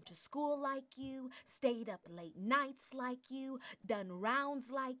 I've gone to school like you, stayed up late nights like you, done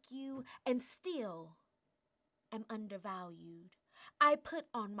rounds like you, and still am undervalued. I put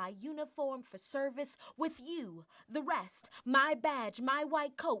on my uniform for service with you, the rest, my badge, my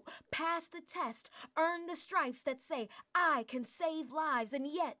white coat, pass the test, earn the stripes that say I can save lives, and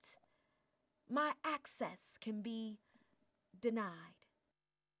yet my access can be denied.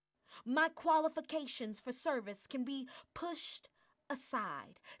 My qualifications for service can be pushed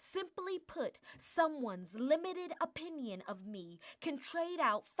aside. Simply put, someone's limited opinion of me can trade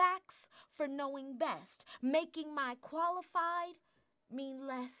out facts for knowing best, making my qualified mean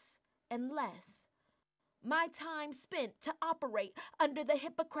less and less. My time spent to operate under the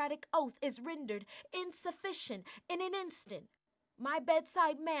Hippocratic Oath is rendered insufficient in an instant. My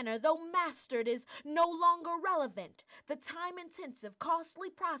bedside manner, though mastered, is no longer relevant. The time-intensive, costly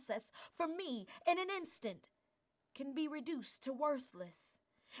process for me in an instant can be reduced to worthless.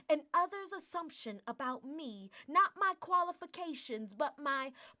 And others' assumption about me, not my qualifications, but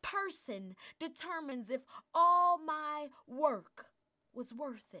my person, determines if all my work was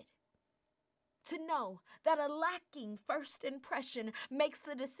worth it. To know that a lacking first impression makes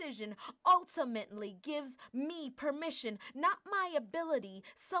the decision ultimately gives me permission, not my ability,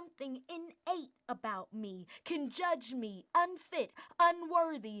 something innate about me can judge me unfit,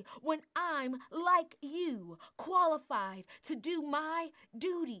 unworthy, when I'm like you, qualified to do my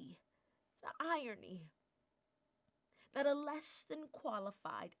duty. The irony that a less than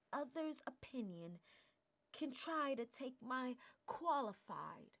qualified other's opinion can try to take my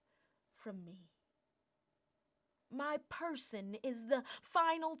qualified from me. My person is the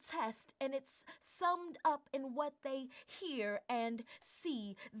final test, and it's summed up in what they hear and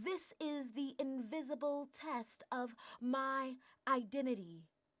see. This is the invisible test of my identity,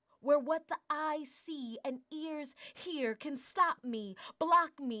 where what the eyes see and ears hear can stop me,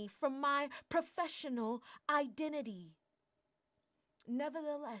 block me from my professional identity.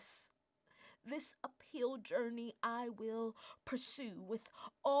 Nevertheless, This uphill journey I will pursue with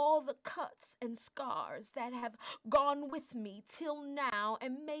all the cuts and scars that have gone with me till now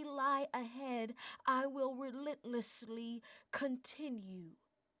and may lie ahead. I will relentlessly continue.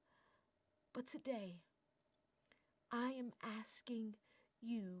 But today, I am asking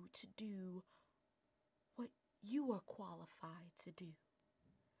you to do what you are qualified to do.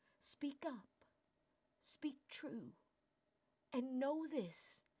 Speak up, speak true, and know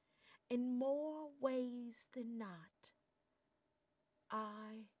this, in more ways than not,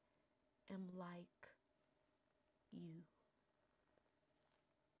 I am like you.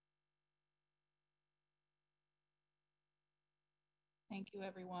 Thank you,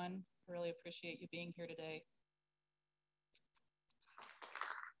 everyone. I really appreciate you being here today.